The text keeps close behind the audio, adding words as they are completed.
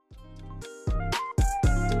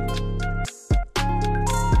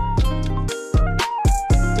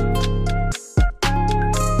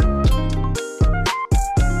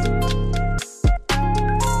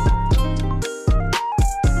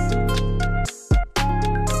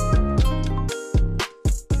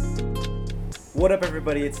What up,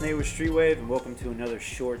 everybody? It's Nate with Streetwave, and welcome to another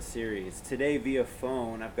short series. Today, via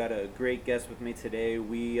phone, I've got a great guest with me today.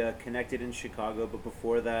 We connected in Chicago, but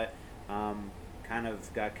before that, kind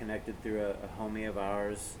of got connected through a homie of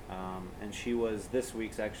ours, and she was this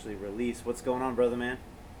week's actually release. What's going on, brother, man?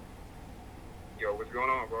 Yo, what's going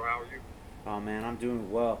on, bro? How are you? Oh man, I'm doing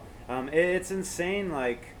well. It's insane,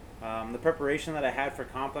 like the preparation that I had for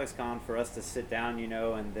ComplexCon for us to sit down,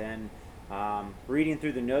 and then reading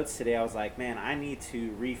through the notes today, I was like, man, I need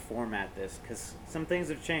to reformat this because some things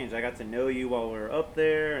have changed. I got to know you while we were up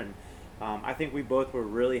there, and I think we both were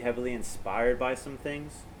really heavily inspired by some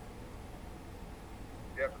things.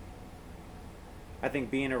 Yep. I think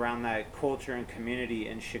being around that culture and community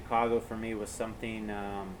in Chicago for me was something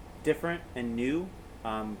different and new,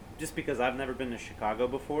 just because I've never been to Chicago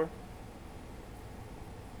before.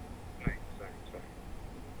 Same, same,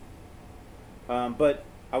 same. But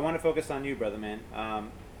I want to focus on you, brother man.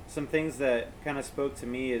 Some things that kind of spoke to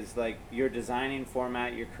me is like your designing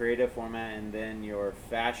format, your creative format, and then your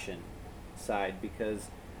fashion side because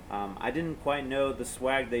I didn't quite know the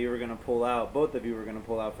swag that you were going to pull out. Both of you were going to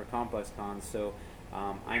pull out for ComplexCon, so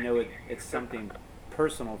I know it's something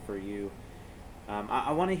personal for you.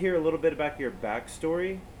 I want to hear a little bit about your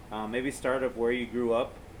backstory. Maybe start of where you grew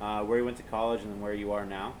up, where you went to college, and then where you are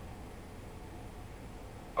now.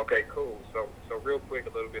 Okay, cool. So real quick, a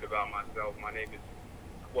little bit about myself. My name is,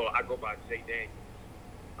 well, I go by Jay Daniels.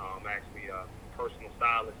 I'm actually a personal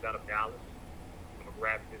stylist out of Dallas. I'm a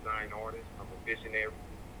graphic design artist. I'm a visionary,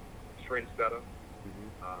 trendsetter.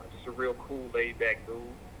 Mm-hmm. Just a real cool, laid-back dude,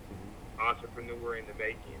 Mm-hmm. entrepreneur in the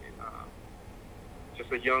making, and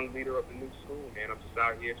just a young leader of the new school, man. I'm just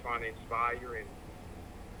out here trying to inspire and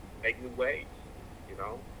make new waves, you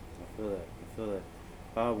know? I feel that. I feel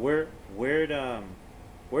that.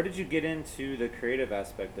 Where did you get into the creative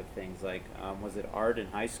aspect of things? Like, was it art in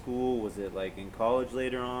high school? Was it like in college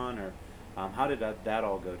later on, or how did that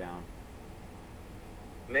all go down?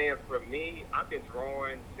 Man, for me, I've been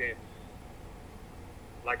drawing since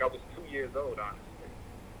like I was 2 years old, honestly.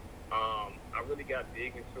 I really got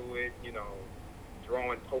big into it,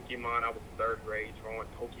 drawing Pokemon. I was in third grade drawing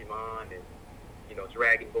Pokemon and,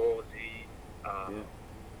 Dragon Ball Z. Yeah.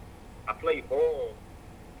 I played ball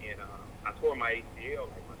and I tore my ACL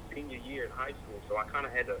like my senior year in high school, so I kind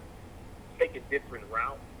of had to take a different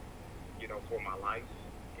route, for my life.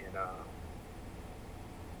 And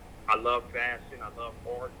I love fashion. I love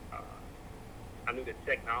art. I knew that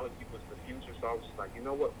technology was the future, so I was just like, you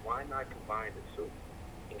know what? Why not combine the two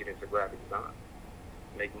and get into graphic design,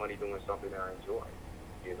 make money doing something that I enjoy,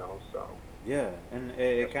 So Yeah, and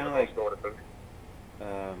it that's kind what of it all like started for me.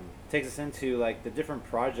 takes us into like the different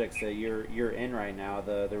projects that you're in right now.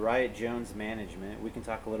 The Riot Jones management. We can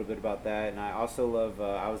talk a little bit about that. And I also love.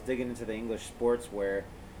 I was digging into the English sportswear,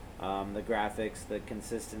 the graphics, the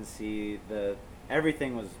consistency, the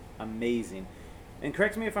everything was amazing. And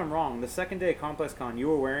correct me if I'm wrong. The second day of ComplexCon, you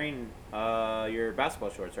were wearing your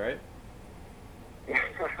basketball shorts, right?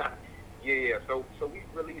 Yeah. So we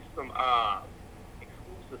released some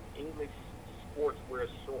exclusive English sportswear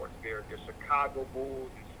shorts. They're Chicago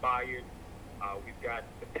Bulls inspired. We've got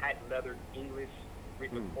the patent leather English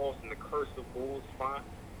written Mm. across in the cursive Bulls font.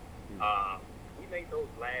 Mm. We made those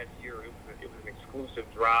last year. It was an exclusive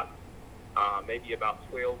drop. Maybe about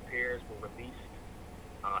 12 pairs were released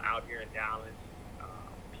out here in Dallas.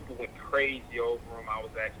 People went crazy over them. I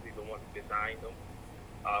was actually the one who designed them.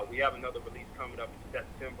 We have another release coming up in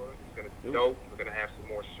September. It's going to be Ooh. dope. We're going to have some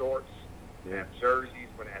more shorts. We're Yeah. going to have jerseys.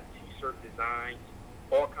 We're going to have T-shirt designs.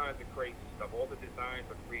 All kinds of crazy stuff. All the designs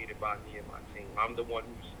are created by me and my team. I'm the one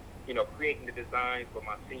who's, creating the designs, but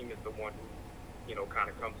my team is the one who, kind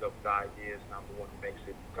of comes up with the ideas, and I'm the one who makes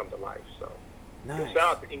it come to life. So, Nice.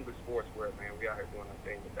 shout out to English Sportswear, man. We out here doing our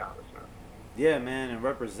thing in Dallas now. Yeah, man, and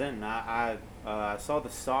representing. I saw the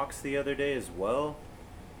socks the other day as well.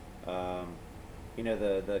 Um,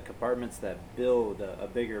 the compartments that build a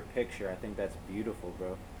bigger picture. I think that's beautiful,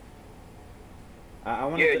 bro. I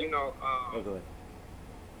wanted Yeah, to. Oh, go ahead.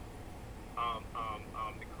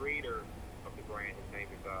 the creator of the brand, his name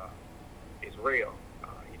is Rail.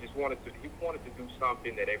 He wanted to do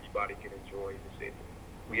something that everybody can enjoy in the city.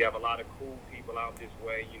 We have a lot of cool people out this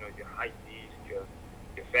way. Your hype beasts,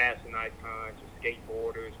 your fashion icons, your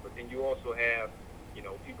skateboarders, but then you also have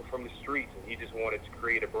people from the streets, and he just wanted to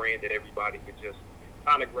create a brand that everybody could just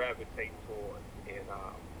kind of gravitate toward. And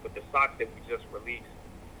with the socks that we just released,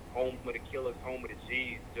 Home of the Killers, Home of the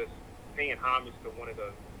G's, just paying homage to one of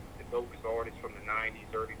the dopest artists from the 90s,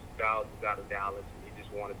 early 2000s out of Dallas. And he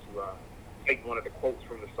just wanted to take one of the quotes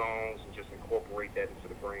from the songs and just incorporate that into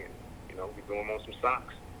the brand. We're doing on some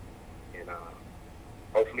socks. And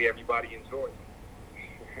hopefully everybody enjoys them.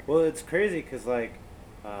 Well, it's crazy because like,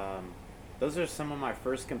 um, those are some of my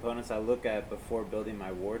first components I look at before building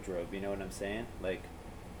my wardrobe. You know what I'm saying? Like,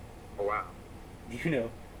 Oh wow. you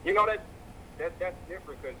know. You know that's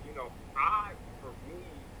different because for me,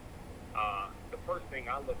 the first thing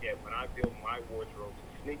I look at when I build my wardrobe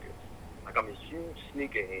is sneakers. Like I'm a huge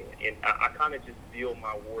sneakerhead, and I kind of just build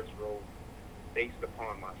my wardrobe based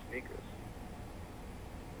upon my sneakers.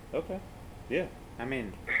 Okay. Yeah. I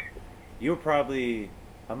mean, you're probably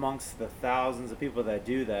amongst the thousands of people that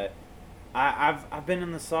do that. I've been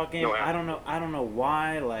in the sock game. No, I absolutely. don't know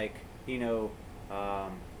why. Like, you know,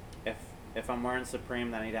 um, if if I'm wearing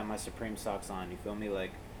Supreme, then I need to have my Supreme socks on. You feel me?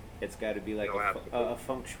 Like, it's got to be like No, a absolutely.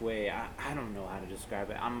 feng shui. I don't know how to describe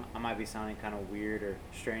it. I might be sounding kind of weird or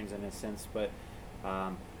strange in a sense, but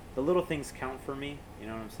um, the little things count for me. You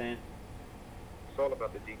know what I'm saying? It's all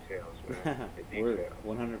about the details, man. The Word, details.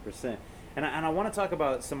 100%. And I want to talk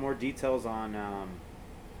about some more details on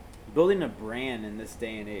building a brand in this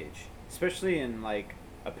day and age, especially in like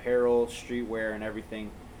apparel, streetwear, and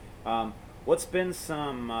everything. Um, what's been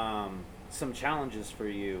some challenges for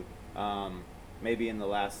you, um, maybe in the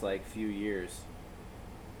last like few years?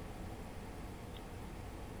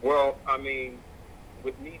 Well, I mean,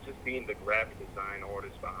 with me just being the graphic design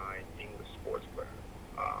artist behind English Sportswear,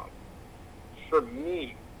 um, for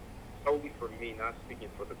me, solely for me, not speaking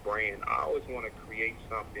for the brand, I always want to create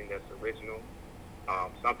something that's original,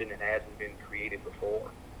 something that hasn't been created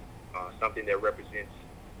before, something that represents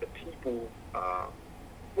the people,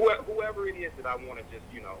 whoever it is that I want to just,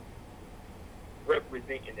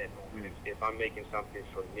 represent in that moment. Mm. If I'm making something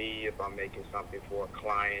for me, if I'm making something for a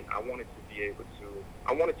client, I want it to be able to,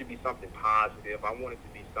 I want it to be something positive. I want it to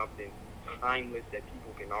be something timeless that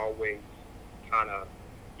people can always kind of,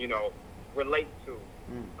 you know, relate to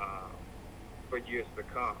Mm. uh, for years to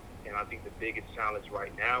come. And I think the biggest challenge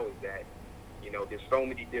right now is that, there's so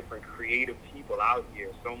many different creative people out here.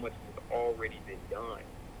 So much has already been done.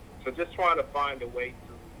 So just trying to find a way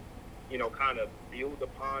to, kind of build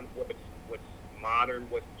upon what's modern,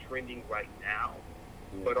 what's trending right now,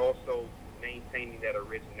 Yeah. but also maintaining that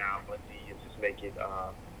originality and just make it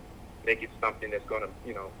something that's going to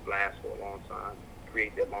last for a long time,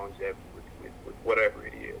 create that longevity with whatever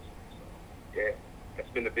it is. So yeah, that's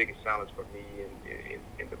been the biggest challenge for me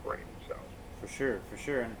in the brand itself. For sure, for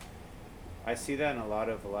sure. And I see that in a lot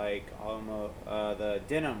of like almost the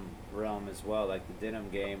denim realm as well, like the denim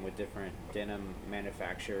game with different denim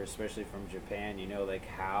manufacturers, especially from Japan. You know, like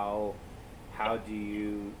how do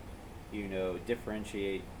you know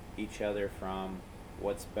differentiate each other from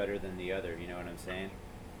what's better than the other? You know what I'm saying?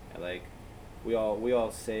 Like we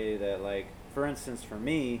all say that like for instance for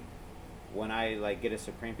me when I like get a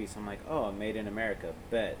Supreme piece, I'm like, oh, made in America.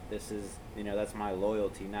 Bet this is that's my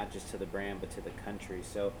loyalty, not just to the brand but to the country.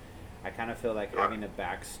 So I kind of feel like Right. having a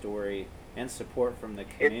backstory and support from the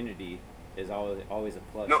It, community is always a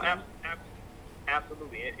plus. no,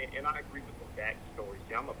 absolutely, and I agree with the backstory.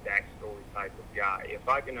 See, I'm a backstory type of guy. If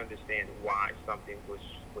I can understand why something was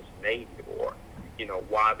made, or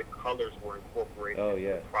why the colors were incorporated Oh into the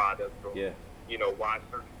yeah, product, or yeah, why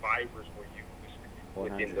certain fibers were used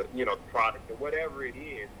within 100. the product, or whatever it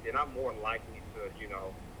is, then I'm more likely to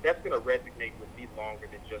that's going to resonate with me longer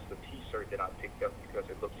than just a T-shirt that I picked up because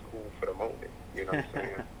it looks cool for the moment. You know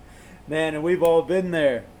what Man, and we've all been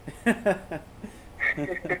there. I'm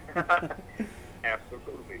saying?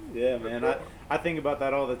 Absolutely, Yeah, for man. sure. I think about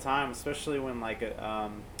that all the time, especially when like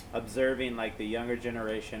observing like the younger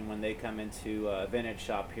generation when they come into a vintage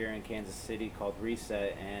shop here in Kansas City called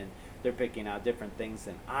Reset, and they're picking out different things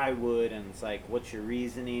than I would, and it's like, what's your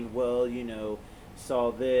reasoning? Well,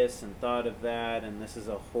 saw this and thought of that, and this is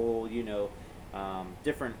a whole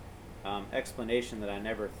different explanation that I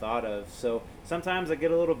never thought of. So sometimes I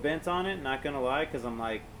get a little bent on it, not gonna lie, because I'm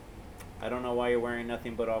like, I don't know why you're wearing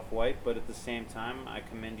nothing but off white, but at the same time, I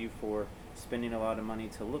commend you for spending a lot of money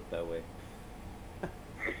to look that way.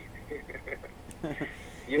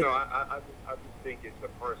 I just think it's a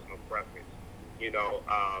personal preference.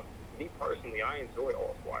 Me personally, I enjoy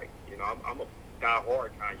off white. I'm a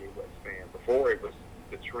die-hard Kanye West fan. Before it was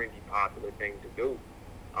the trendy, popular thing to do.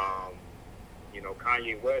 Um,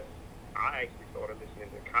 Kanye West. I actually started listening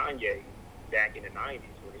to Kanye back in the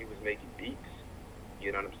 '90s when he was making beats.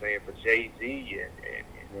 You know what I'm saying, for Jay Z and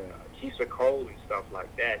Right, Keisha Cole and stuff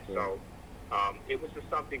like that. right, So it was just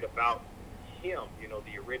something about him,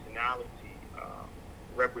 the originality,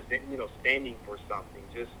 represent, standing for something,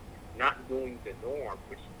 just not doing the norm,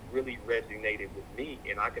 which really resonated with me,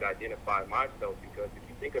 and I could identify myself because if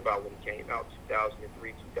you think about when it came out,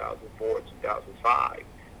 2003, 2004, 2005,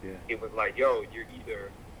 yeah, it was like, yo, you're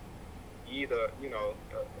either,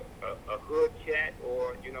 a hood cat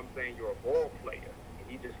or, what I'm saying, you're a ball player. And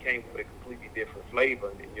he just came with a completely different flavor.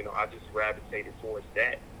 And, I just gravitated towards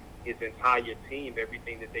that. His entire team,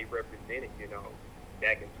 everything that they represented,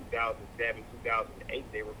 back in 2007,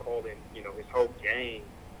 2008, they were calling, his whole gang,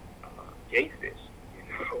 Gayfish,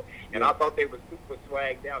 And I thought they were super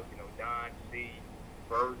swagged out, Don C,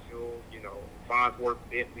 Virgil, Farnsworth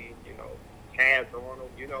Bentley, Taz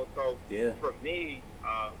Arnold, So for me,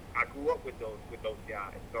 I grew up with those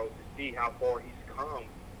guys. So to see how far he's come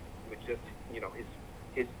with just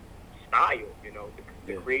his style,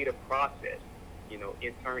 the creative process,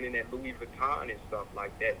 interning at Louis Vuitton and stuff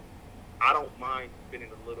like that. I don't mind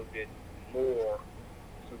spending a little bit more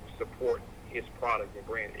to support his product and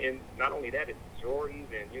brand. And not only that, it's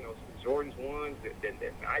Jordans and Jordans ones, then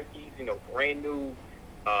Nikes, brand new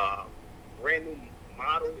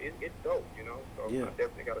model. It's dope, So I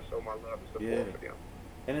definitely got to show my love and support for them.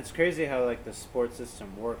 And it's crazy how like the sports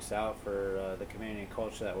system works out for the community and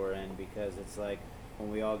culture that we're in, because it's like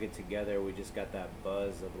when we all get together, we just got that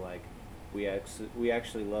buzz of like we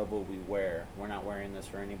actually love what we wear. We're not wearing this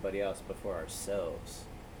for anybody else but for ourselves.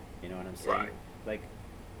 You know what I'm saying? Right. Like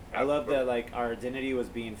I love that like our identity was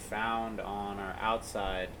being found on our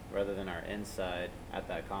outside rather than our inside at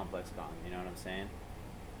that complex con. You know what I'm saying?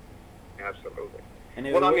 Absolutely. And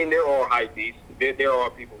there are hype beasts. There are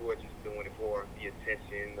people who are just doing it for the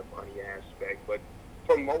attention, the money aspect. But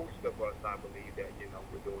for most of us, I believe that,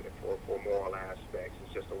 we're doing it for moral aspects.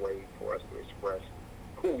 It's just a way for us to express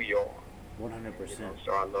who we are. 100%.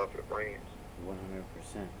 So I love the brands.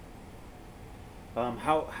 100%.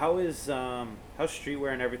 How's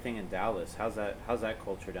streetwear and everything in Dallas? How's that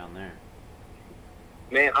culture down there?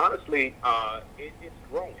 Man, honestly, it's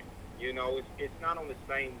growing. It's not on the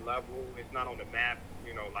same level. It's not on the map.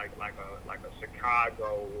 Like a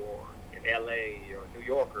Chicago or an LA or New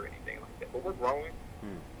York or anything like that. But we're growing.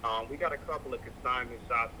 We got a couple of consignment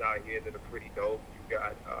shops out here that are pretty dope. You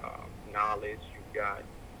got Knowledge. You've got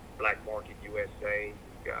Black Market USA.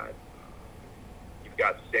 You've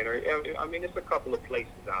got Center. I mean, it's a couple of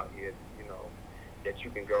places out here, that you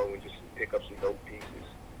can go and just pick up some dope pieces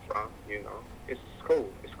from. It's cool.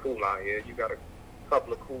 It's cool out here. You got a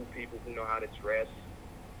couple of cool people who know how to dress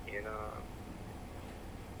and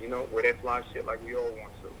wear that fly shit like we all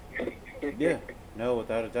want to. Yeah, no,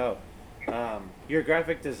 without a doubt. Your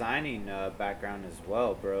graphic designing background as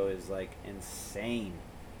well, bro, is like insane.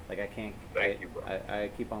 Like Thank you, bro. I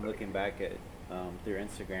keep on looking back at through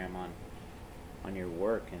Instagram on your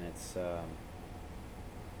work, and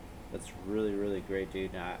it's really, really great,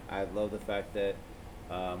 dude. And I love the fact that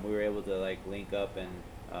we were able to like link up and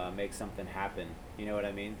make something happen. You know what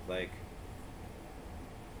I mean? Like,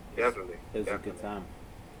 definitely. It was a good time.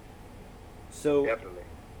 So, definitely.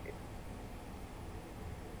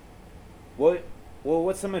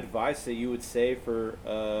 What's some advice that you would say for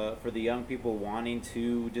the young people wanting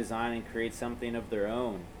to design and create something of their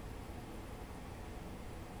own?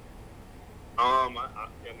 I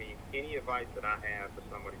mean, any advice that I have for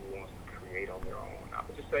somebody who wants to create on their own, I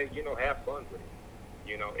would just say, have fun with it.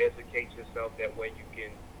 Educate yourself. That way you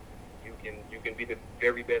can be the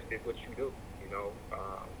very best at what you do.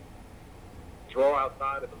 Draw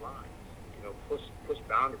outside of the lines. Push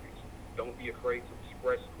boundaries. Don't be afraid to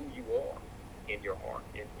express who you are in your art,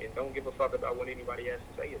 and don't give a fuck about what anybody has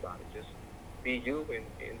to say about it. Just be you and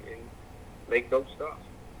make dope stuff.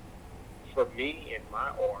 For me and my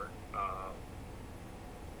art,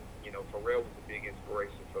 Pharrell was a big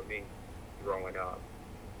inspiration for me growing up,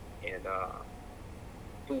 and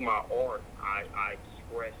through my art, I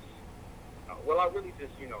express. I really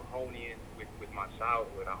just hone in with my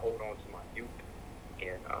childhood. I hold on to my youth,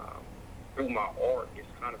 and through my art, it's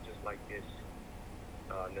kind of just like this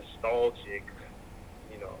nostalgic,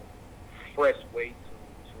 fresh way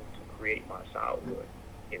to create my childhood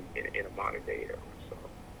in a modern day era. So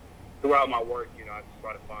throughout my work, I just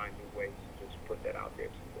try to find new ways to just put that out there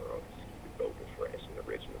to the world, to keep it dope and fresh and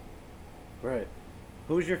original. Right.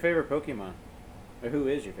 Who's your favorite Pokemon? Or who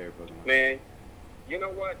is your favorite Pokemon? Man, you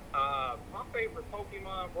know what? My favorite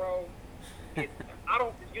Pokemon, bro, it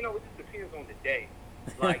just depends on the day.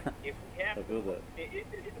 Like, if we have I feel that.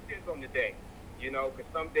 It depends on the day.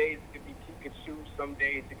 Because some days it could be Pikachu, some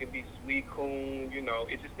days it could be Suicune,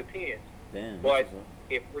 it just depends. Damn, but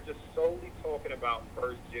if we're just solely talking about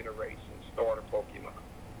first generation starter Pokemon,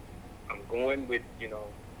 I'm going with, the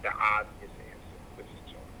obvious answer, which is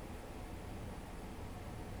Charmander.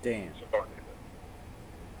 Damn.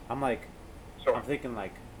 Charmander. I'm thinking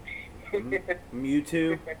like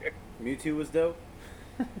Mewtwo. Mewtwo was dope.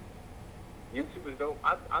 Mewtwo was dope.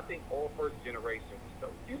 I think all first generation was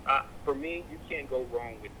dope. For me, you can't go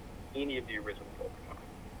wrong with any of the original Pokemon.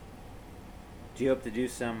 Do you hope to do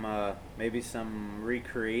some maybe some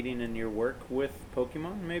recreating in your work with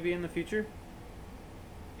Pokemon maybe in the future?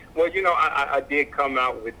 Well, I did come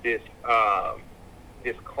out with this Cause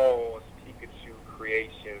Pikachu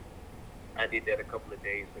creation. I did that a couple of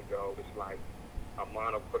days ago. It's like a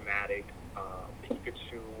monochromatic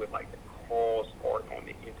Pikachu with like the Cause art on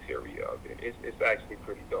the interior of it. It's actually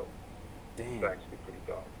pretty dope. Damn. It's actually pretty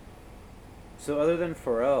dope. So other than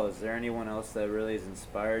Pharrell, is there anyone else that really has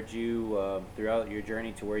inspired you throughout your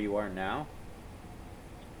journey to where you are now?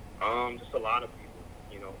 Just a lot of people.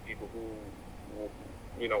 People who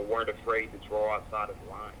weren't afraid to draw outside of the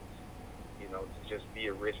lines. To just be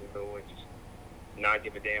original and just not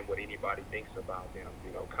give a damn what anybody thinks about them.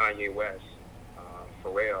 Kanye West,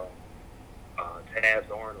 Pharrell,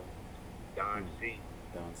 Taz Arnold, Don C,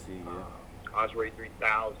 Andre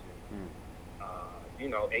 3000,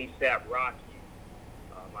 ASAP Rocky,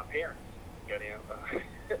 my parents.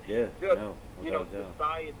 Yeah, just,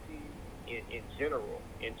 society in general,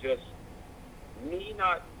 and just me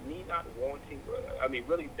not wanting. I mean,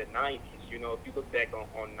 really, the '90s. If you look back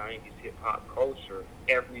on '90s hip hop culture,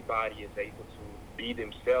 everybody is able to be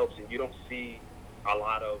themselves, and you don't see a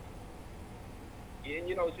lot of. And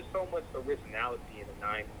it's just so much originality in the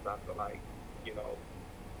 '90s. I feel like,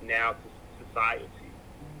 now society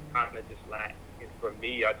kind of just lacks. And for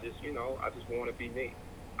me, I just want to be me.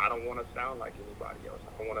 I don't want to sound like anybody else.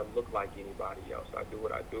 I don't want to look like anybody else. I do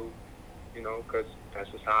what I do, because that's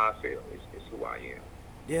just how I feel. It's who I am.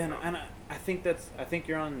 Yeah, and I think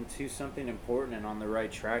you're on to something important and on the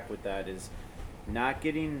right track with that is not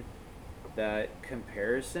getting that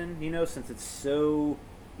comparison, since it's so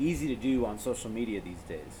easy to do on social media these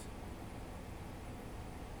days.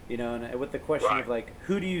 And with the question Right. of like,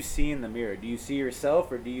 who do you see in the mirror? Do you see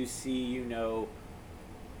yourself or do you see,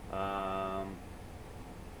 I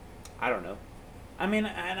don't know. I mean,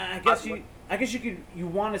 and I guess you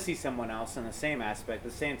want to see someone else in the same aspect.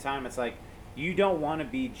 At the same time, it's like you don't want to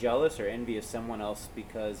be jealous or envious of someone else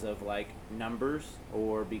because of like numbers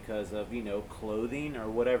or because of clothing or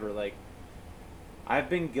whatever. Like I've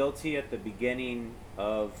been guilty at the beginning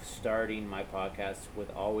of starting my podcast with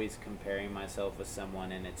always comparing myself with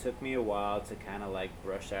someone, and it took me a while to kind of like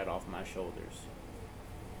brush that off my shoulders.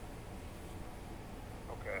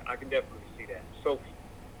 Okay, I can definitely see that. So,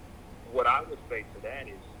 what I would say to that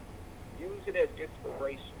is, use it as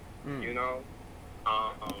inspiration.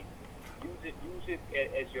 Use it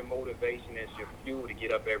as your motivation, as your fuel to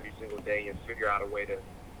get up every single day and figure out a way to,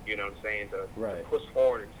 to push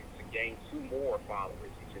harder to gain 2 more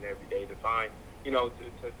followers each and every day, to find, to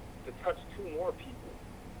touch 2 more people,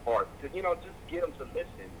 or to, just get them to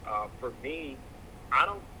listen. For me, I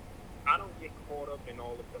don't get caught up in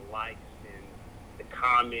all of the likes and the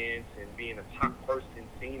comments and being a top person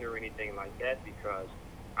seen or anything like that, because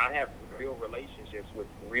I have real relationships with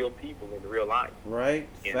real people in real life. Right.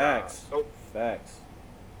 And, Facts. Facts.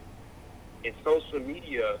 In social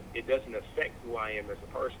media, it doesn't affect who I am as a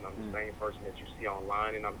person. I'm the same person that you see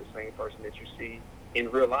online, and I'm the same person that you see in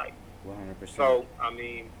real life. 100%. So, I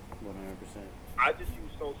mean, 100%. I just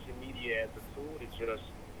use social media as a tool to just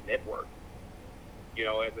network.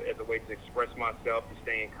 As a way to express myself, to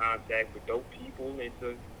stay in contact with dope people, and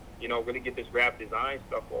to, really get this rap design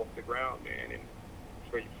stuff off the ground, man. And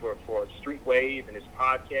for Street Wave and this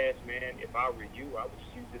podcast, man, if I were you, I would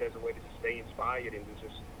just use it as a way to just stay inspired and to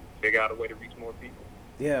just figure out a way to reach more people.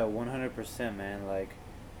 Yeah, 100%, man. Like,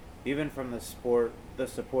 even from the support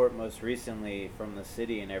most recently from the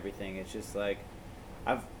city and everything, it's just like,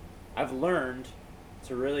 I've learned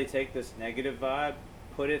to really take this negative vibe,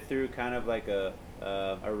 put it through kind of like a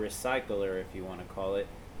recycler, if you want to call it,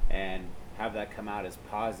 and have that come out as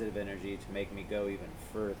positive energy to make me go even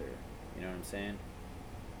further. You know what I'm saying?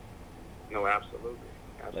 No, absolutely.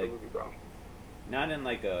 Absolutely, Like, bro. not in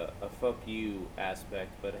like a fuck you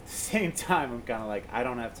aspect, but at the same time, I'm kind of like, I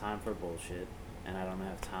don't have time for bullshit, and I don't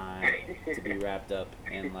have time to be wrapped up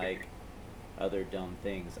in like other dumb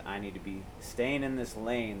things. I need to be staying in this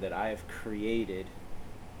lane that I have created,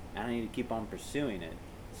 and I need to keep on pursuing it.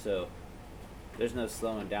 So there's no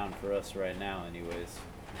slowing down for us right now, anyways.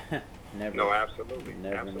 Never. No, absolutely.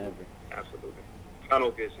 Never. Absolutely.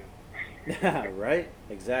 Tunnel vision. Right?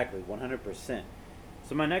 Exactly. 100%.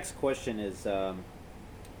 So my next question is,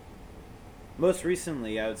 most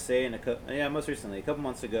recently, I would say a couple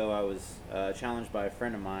months ago, I was challenged by a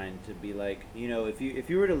friend of mine to be like, if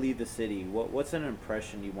you were to leave the city, what's an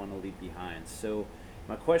impression you want to leave behind? So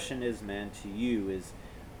my question is, man, to you is,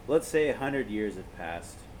 let's say 100 years have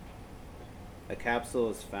passed, a capsule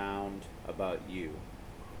is found about you.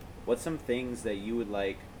 What's some things that you would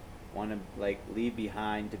like want to like leave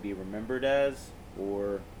behind to be remembered as,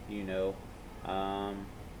 or you know, um,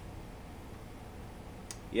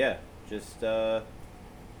 yeah, just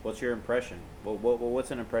what's your impression?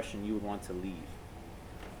 What's an impression you would want to leave?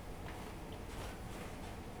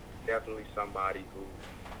 Definitely somebody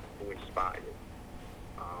who inspired,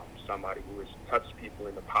 somebody who has touched people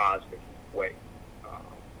in a positive way, um,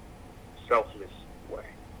 selfless way.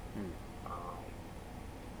 Hmm. Um,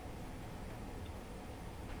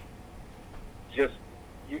 just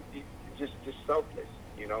you just selfless,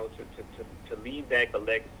 you know, to leave back a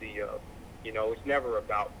legacy of, you know, it's never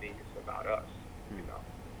about me, it's about us, you Hmm. know.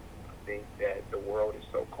 I think that the world is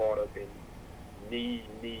so caught up in me,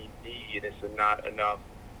 and it's not enough,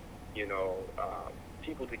 you know,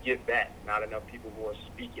 people to give back, not enough people who are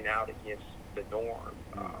speaking out against the norm.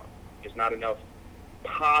 Hmm. There's not enough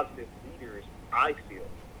positive leaders, I feel,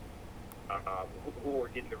 who are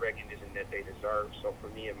getting the recognition that they deserve. So for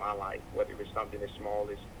me in my life, whether it's something as small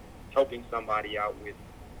as helping somebody out with,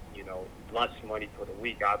 you know, lunch money for the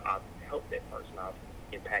week, I've helped that person. I've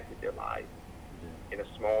impacted their life in a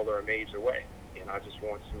small or a major way. And I just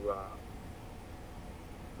want to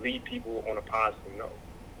lead people on a positive note.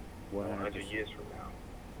 One hundred 100 percent. years from now,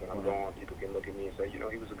 when I'm 100. gone, people can look at me and say, you know,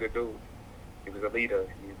 he was a good dude. He was a leader.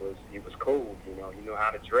 He was cool. You know, he knew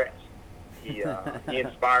how to dress. He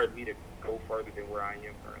inspired me to go further than where I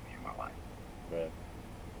am currently in my life. Right.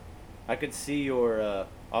 I could see your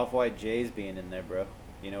off-white J's being in there, bro.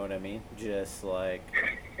 You know what I mean? Just like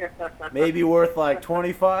maybe worth like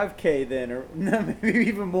 25K then, or no, maybe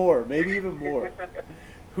even more. Maybe even more.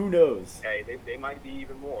 Who knows? Hey, they might be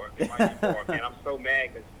even more. They might be more. Man, I'm so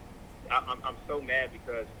mad because I'm so mad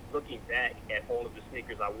because looking back at all of the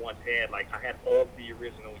sneakers I once had, like I had all the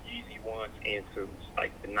original Yeezy ones and twos,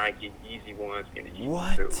 like the Nike Yeezy ones and the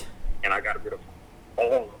Yeezy twos, What? and I got rid of all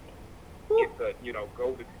of them. Woo. It's a, you know,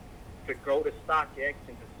 go to StockX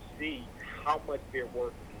and to see how much they're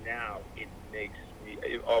worth now. It makes me,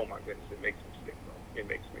 oh my goodness, it makes me sick, bro. It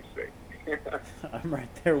makes me sick. I'm right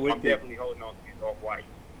there I'm with you. definitely holding on to these off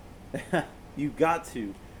whites. You got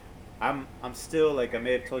to. I'm still like I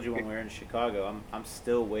may have told you when we were in Chicago. I'm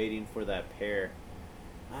still waiting for that pair.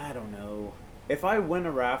 I don't know. If I win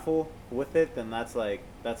a raffle with it, then that's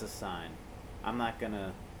a sign. I'm not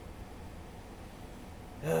gonna.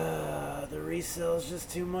 The resale's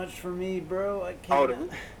just too much for me, bro. I Oh,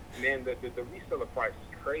 can't. man, the reseller price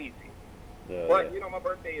is crazy. Yeah. But, you know, my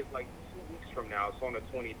birthday is like 2 weeks from now. It's on the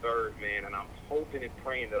 23rd, man, and I'm hoping and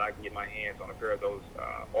praying that I can get my hands on a pair of those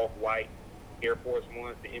off-white Air Force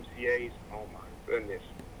Ones, the MCAs. Oh, my goodness.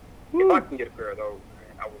 If I Woo. can get a pair of those,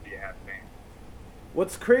 man, I would be a happy man.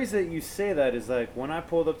 What's crazy that you say that is like when I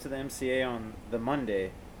pulled up to the MCA on the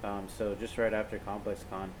Monday, so just right after Complex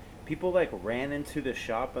Con, people like ran into the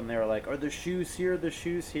shop and they were like, "Are the shoes here? Are the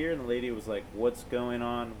shoes here?" And the lady was like, "What's going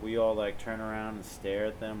on?" We all like turn around and stare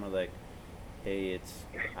at them. We're like, "Hey, it's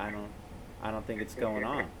I don't think it's going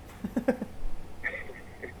on."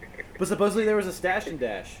 But supposedly there was a stash and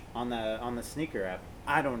dash on the sneaker app.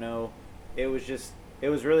 I don't know. It was just it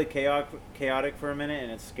was really chaotic for a minute,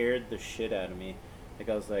 and it scared the shit out of me. Like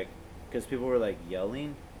I was like, because people were like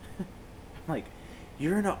yelling. I'm like,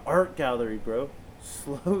 you're in an art gallery, bro.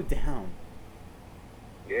 Slow down.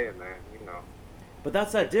 Yeah, man, you know. But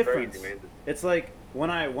that's that It's crazy, difference. man. It's like when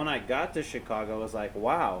I got to Chicago, I was like,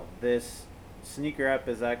 wow, this sneaker app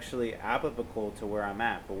is actually applicable to where I'm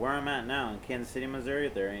at. But where I'm at now in Kansas City, Missouri,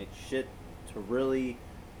 there ain't shit to really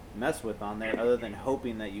mess with on there other than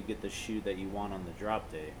hoping that you get the shoe that you want on the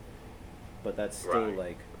drop day. But that's still Right,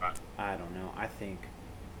 like, right. I don't know. I think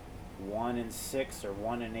 1 in 6 or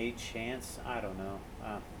 1 in 8 chance. I don't know.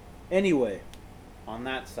 Anyway, on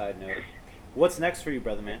that side note, what's next for you,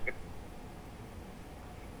 brother man?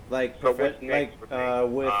 Like So what's next for me?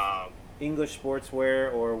 with English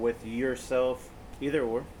sportswear or with yourself, either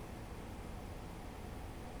or.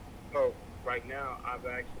 So right now, I've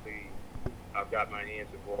got my hands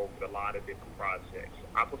involved with a lot of different projects.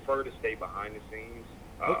 I prefer to stay behind the scenes,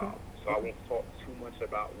 Okay. so I won't talk too much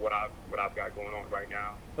about what I've got going on right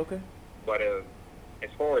now. Okay. But as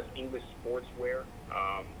far as English sportswear,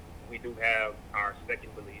 we do have our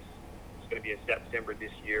second release. It's going to be in September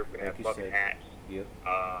this year. We're going to Like have you bucket said. hats. Yep.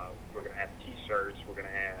 We're going to have T-shirts. We're going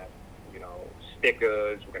to have, you know,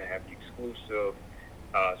 stickers. We're going to have the exclusive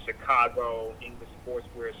Chicago English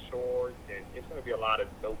sportswear shorts, and it's going to be a lot of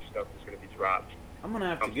dope stuff that's going to be dropped I'm gonna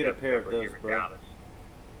have to come get a pair of September those, here in bro. Dallas.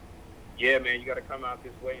 Yeah, man, you got to come out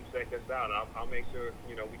this way and check us out. I'll make sure,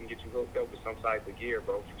 you know, we can get you hooked up with some type of gear,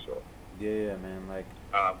 bro, for sure. Yeah, man. Like,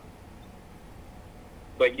 Um,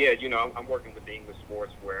 but yeah, you know, I'm working with the English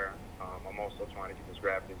sportswear. I'm also trying to get this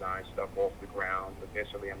graphic design stuff off the ground.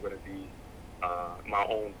 Eventually, I'm going to be my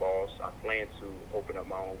own boss. I plan to open up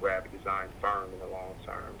my own graphic design firm in the long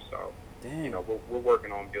term. So, you Dang. know, we're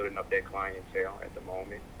working on building up that clientele at the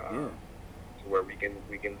moment, Yeah. to where we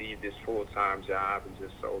can leave this full time job and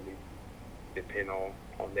just solely depend on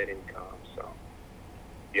that income. So,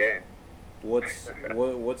 yeah. What's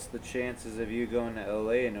the chances of you going to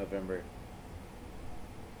LA in November?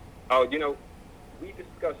 Oh, you know, we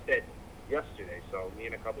discussed that yesterday. So me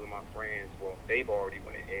and a couple of my friends, well, they've already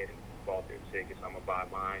went ahead and bought their tickets. I'm gonna buy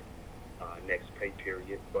mine next pay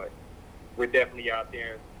period. But we're definitely out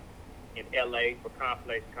there in LA for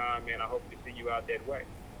Complex Con, man. I hope to see you out that way.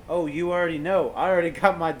 Oh, you already know. I already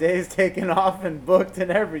got my days taken off and booked and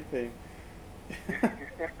everything.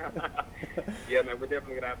 Yeah, man, we're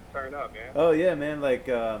definitely gonna have to turn up, man. Oh yeah, man. Like,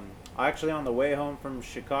 actually, on the way home from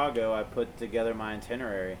Chicago, I put together my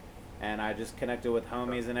itinerary, and I just connected with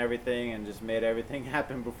homies and everything, and just made everything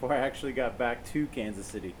happen before I actually got back to Kansas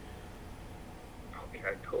City.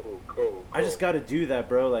 Okay, cool. I just got to do that,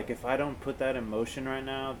 bro. Like, if I don't put that in motion right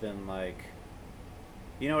now, then like,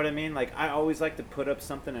 you know what I mean? Like, I always like to put up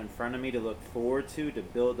something in front of me to look forward to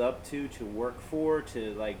build up to work for,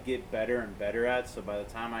 to like get better and better at. So by the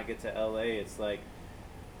time I get to LA, it's like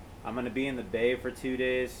I'm gonna be in the Bay for 2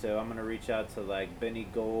 days. So I'm gonna reach out to like Benny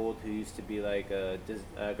Gold, who used to be like a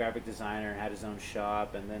graphic designer and had his own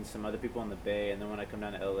shop, and then some other people in the Bay. And then when I come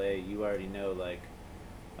down to LA, you already know, like,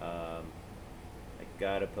 I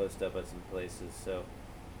gotta post up at some places. So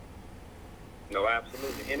No,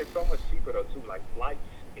 absolutely, and it's so much cheaper though too. Like flights,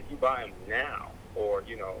 if you buy them now, or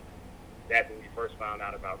you know, back when we first found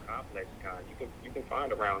out about Complex Con, you can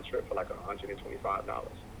find a round trip for like $125.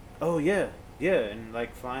 oh yeah, yeah, and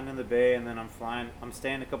like flying in the Bay, and then I'm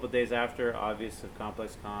staying a couple days after, obviously,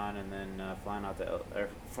 Complex Con, and then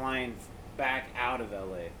flying back out of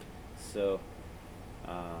LA. So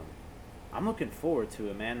um, I'm looking forward to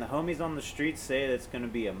it, man. The homies on the street say that it's gonna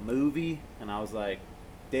be a movie, and I was like,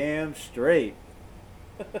 damn straight.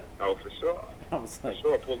 Oh, for sure. I was For like,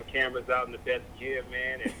 sure, pull the cameras out in the best gear,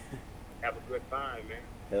 man, and have a good time, man.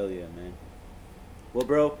 hell yeah, man. Well,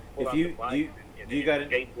 bro, Pull if out the you bikes you and you got it.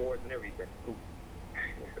 skateboards and everything. Ooh,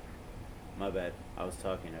 my bad. I was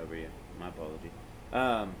talking over you. My apology.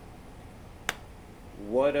 Um,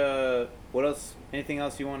 what else? Anything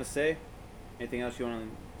else you want to say? Anything else you want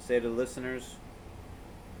to say to the listeners?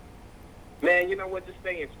 Man, you know what? Just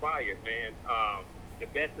stay inspired, man. The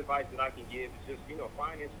best advice that I can give is just, you know,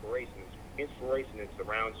 find inspiration. Inspiration that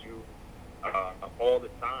surrounds you all the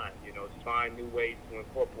time. You know, just find new ways to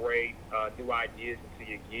incorporate new ideas into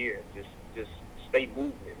your gear. Just stay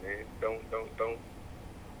moving, man. Don't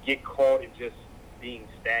get caught in just being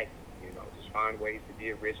stagnant. You know, just find ways to be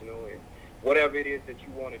original and whatever it is that you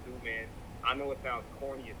want to do, man. I know it sounds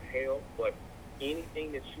corny as hell, but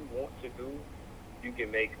anything that you want to do, you can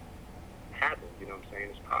make happen. You know what I'm saying?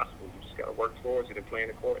 It's possible. You just gotta work towards it and plan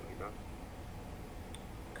accordingly, you know?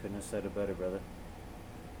 Couldn't have said it better, brother.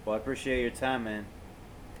 Well, I appreciate your time, man.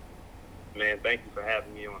 Man, thank you for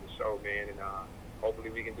having me on the show, man, and hopefully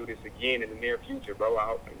we can do this again in the near future, bro. I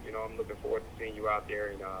hope, you know, I'm looking forward to seeing you out there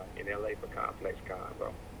in LA for Complex Con,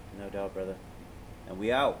 bro. No doubt, brother. And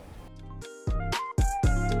we out.